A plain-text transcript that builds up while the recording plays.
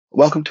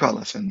Welcome to our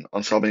lesson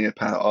on solving a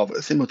pair of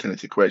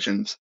simultaneous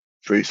equations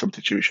through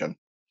substitution.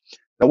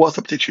 Now, what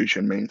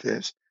substitution means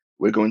is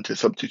we're going to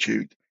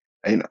substitute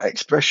an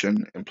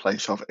expression in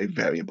place of a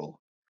variable.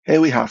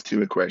 Here we have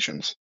two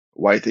equations,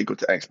 y is equal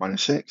to x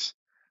minus 6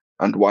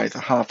 and y is a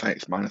half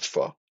x minus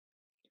 4.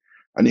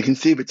 And you can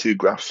see the two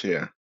graphs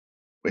here.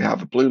 We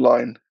have a blue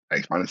line,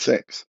 x minus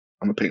 6,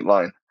 and the pink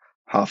line,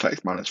 half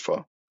x minus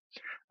 4.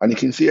 And you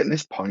can see at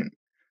this point,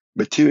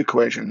 the two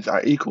equations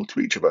are equal to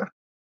each other,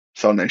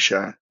 so they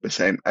share the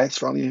same x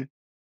value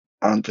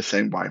and the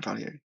same y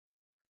value.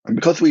 And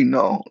because we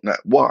know that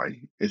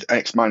y is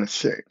x minus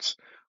 6,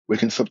 we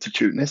can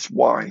substitute this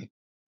y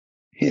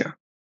here.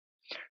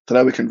 So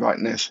now we can write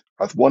this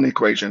as one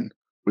equation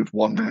with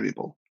one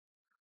variable.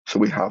 So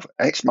we have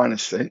x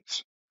minus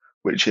 6,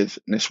 which is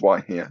this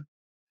y here,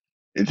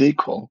 is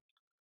equal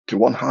to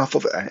 1/2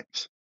 of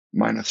x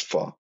minus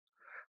 4.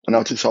 And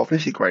now to solve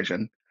this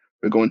equation,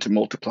 we're going to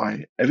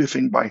multiply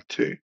everything by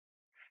 2,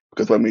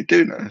 because when we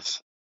do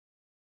this,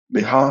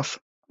 the half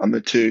and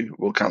the 2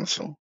 will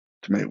cancel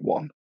to make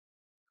 1.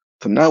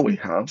 So now we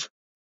have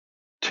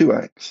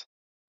 2x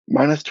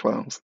minus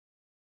 12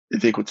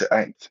 is equal to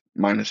x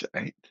minus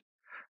 8.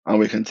 And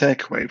we can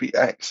take away the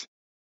x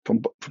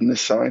from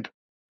this side,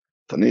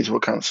 so these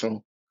will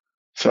cancel.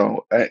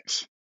 So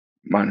x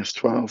minus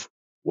 12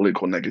 will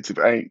equal negative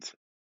 8.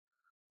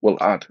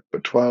 We'll add the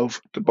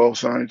 12 to both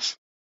sides.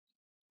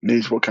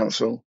 These will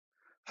cancel.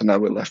 So now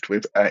we're left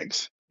with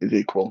x is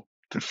equal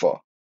to 4.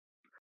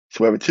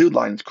 So where the two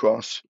lines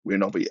cross, we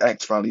know the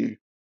x value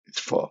is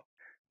 4.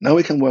 Now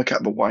we can work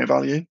out the y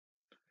value,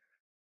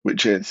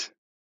 which is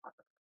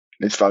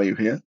this value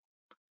here,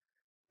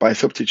 by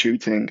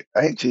substituting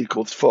x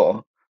equals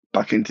 4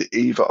 back into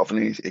either of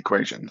these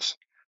equations.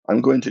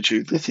 I'm going to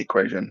choose this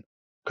equation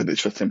because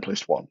it's the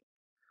simplest one.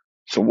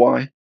 So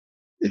y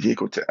is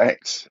equal to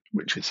x,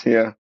 which is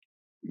here,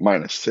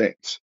 minus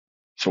 6.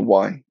 So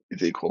y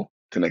is equal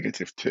to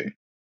negative 2.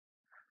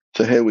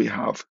 So here we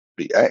have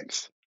the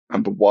x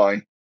and the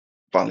y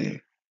value.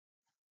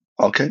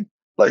 Okay,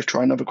 let's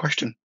try another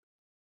question.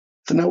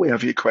 So now we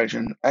have the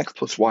equation x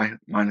plus y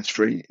minus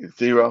 3 is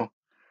 0,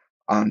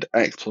 and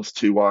x plus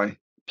 2y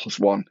plus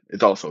 1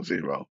 is also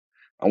 0.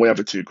 And we have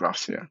the two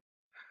graphs here.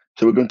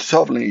 So we're going to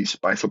solve these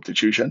by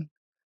substitution,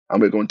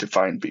 and we're going to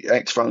find the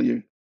x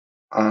value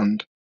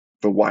and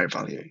the y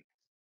value.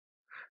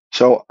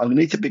 So I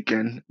need to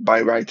begin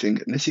by writing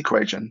this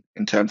equation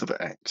in terms of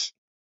x.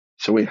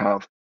 So we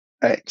have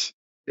x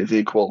is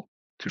equal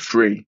to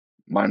 3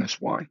 minus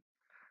y.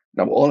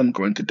 Now all I'm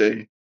going to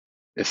do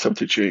is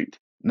substitute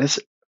this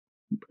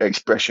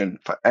expression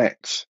for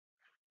x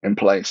in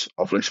place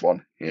of this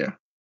one here.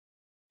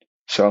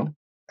 So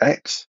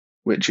x,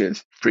 which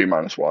is 3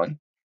 minus y,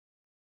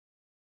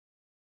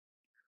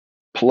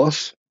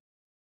 plus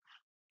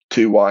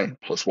 2y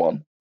plus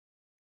 1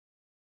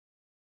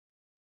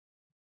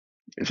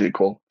 is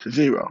equal to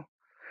 0.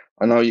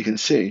 And now you can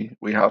see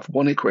we have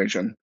one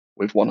equation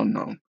with one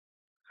unknown.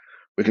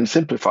 We can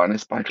simplify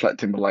this by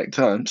collecting the like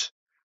terms.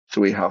 So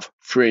we have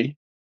 3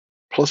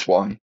 plus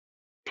y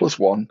plus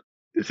 1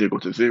 is equal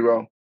to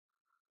 0.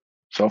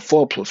 So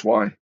 4 plus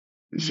y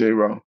is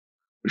 0,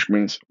 which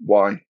means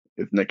y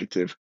is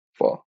negative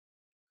 4,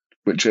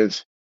 which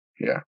is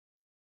here.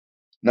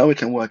 Now we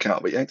can work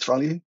out the x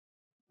value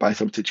by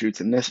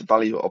substituting this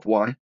value of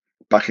y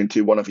back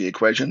into one of the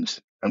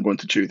equations. I'm going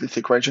to choose this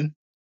equation.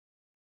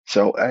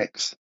 So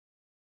x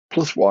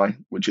plus y,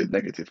 which is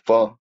negative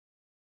 4,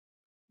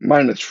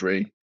 minus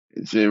 3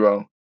 is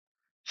 0.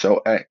 So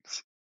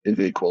x is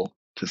equal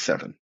to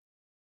 7.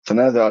 So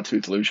now there are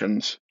two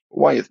solutions.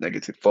 Y is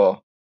negative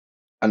 4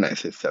 and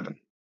x is 7.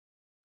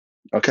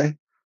 Okay,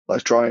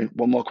 let's try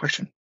one more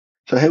question.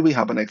 So here we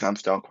have an exam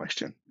style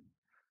question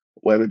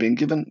where we've been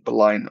given the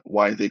line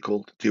y is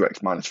equal to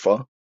 2x minus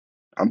 4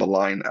 and the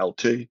line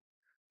L2,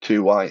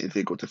 2y is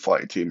equal to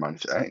 42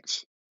 minus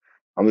x.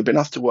 And we've been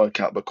asked to work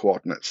out the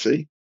coordinate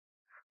C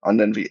and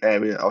then the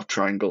area of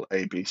triangle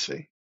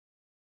ABC.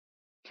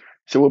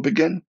 So we'll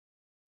begin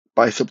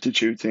by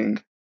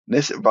substituting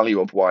this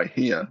value of y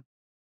here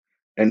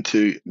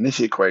into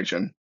this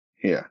equation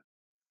here.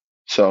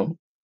 So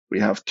we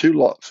have two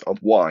lots of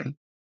y,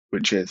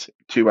 which is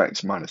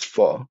 2x minus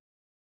 4,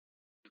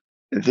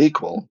 is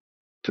equal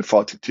to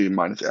 42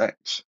 minus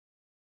x.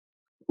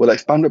 We'll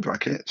expand the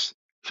brackets,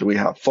 so we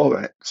have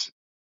 4x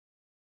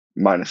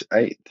minus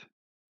 8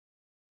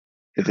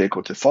 is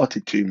equal to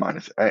 42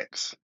 minus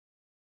x.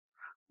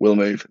 We'll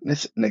move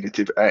this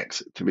negative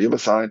x to the other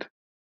side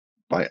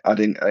by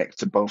adding x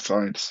to both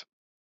sides.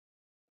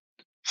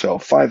 So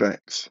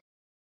 5x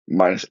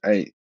minus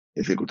 8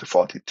 is equal to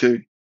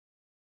 42.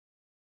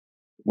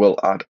 We'll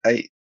add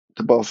 8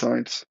 to both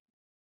sides.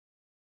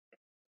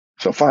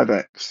 So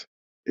 5x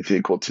is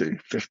equal to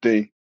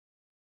 50.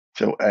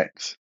 So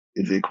x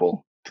is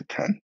equal to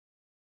 10.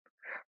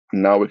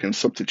 And now we can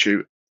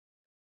substitute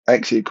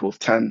x equals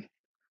 10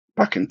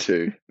 back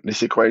into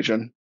this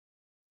equation.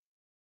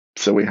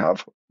 So we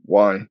have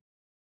y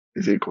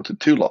is equal to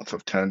 2 lots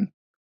of 10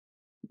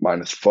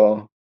 minus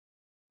 4.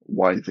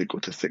 Y is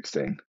equal to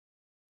 16,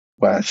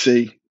 where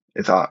C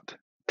is at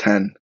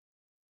 10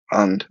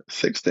 and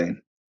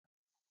 16.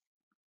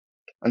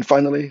 And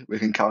finally, we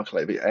can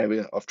calculate the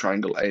area of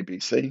triangle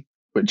ABC,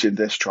 which is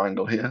this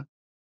triangle here.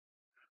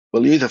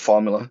 We'll use a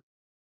formula,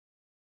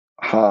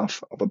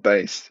 half of a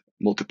base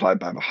multiplied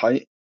by the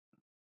height.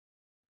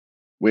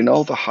 We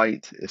know the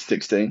height is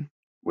 16,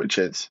 which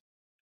is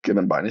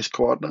given by this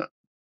coordinate.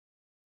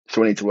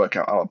 So we need to work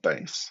out our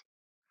base.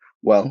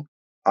 Well,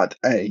 at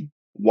A,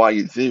 y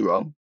is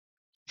 0,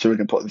 so we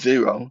can put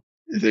 0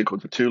 is equal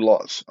to 2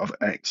 lots of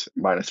x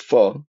minus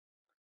 4,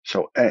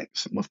 so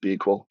x must be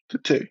equal to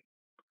 2.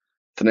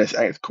 So this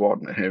x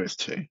coordinate here is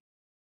 2.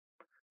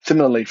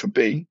 Similarly for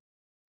B,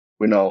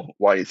 we know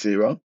y is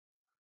 0,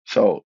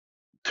 so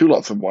 2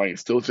 lots of y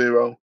is still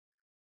 0.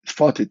 It's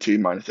 42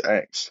 minus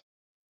x,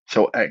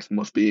 so x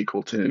must be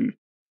equal to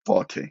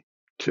 42.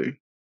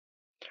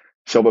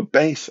 So the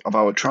base of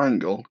our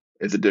triangle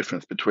is the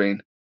difference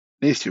between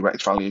these two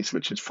x values,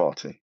 which is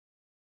 40.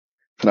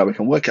 So now we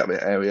can work out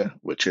the area,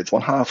 which is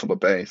 1/2 of a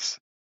base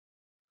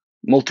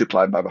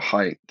multiplied by the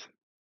height,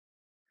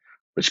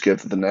 which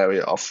gives us an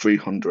area of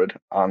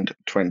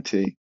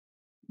 320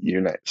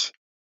 units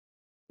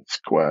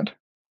squared.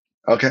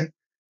 Okay,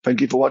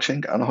 thank you for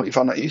watching, and I hope you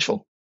found that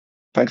useful.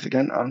 Thanks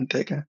again, and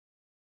take care.